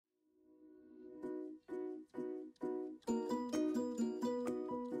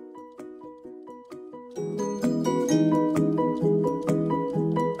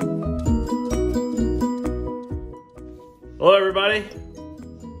Hello everybody,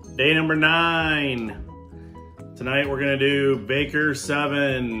 day number 9. Tonight we're gonna do Baker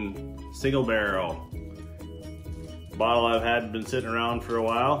 7 single barrel. Bottle I've had been sitting around for a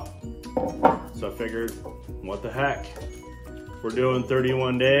while, so I figured, what the heck? We're doing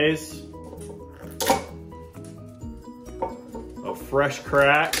 31 days of fresh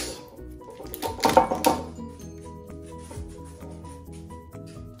cracks.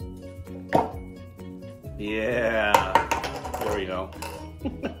 Yeah. There we go.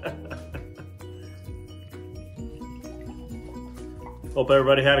 Hope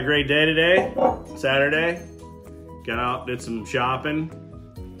everybody had a great day today, Saturday. Got out, did some shopping,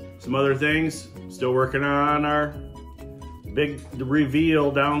 some other things. Still working on our big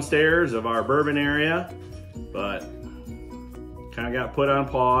reveal downstairs of our bourbon area, but kind of got put on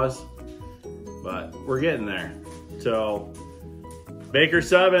pause, but we're getting there. So, Baker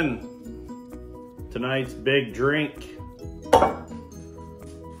 7, tonight's big drink.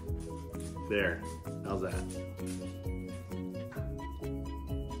 There, how's that?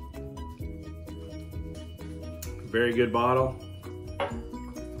 Very good bottle.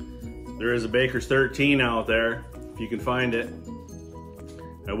 There is a Baker's 13 out there, if you can find it.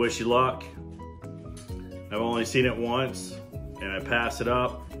 I wish you luck. I've only seen it once, and I passed it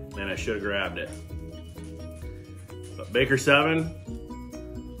up, and I should have grabbed it. But Baker 7,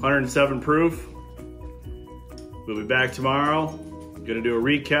 107 proof. We'll be back tomorrow. Gonna do a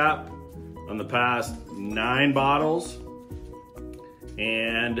recap on the past 9 bottles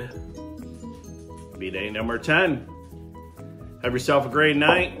and be day number 10. Have yourself a great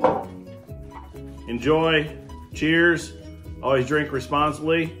night. Enjoy. Cheers. Always drink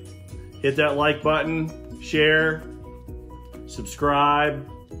responsibly. Hit that like button, share, subscribe,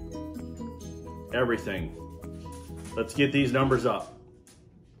 everything. Let's get these numbers up.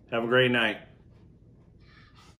 Have a great night.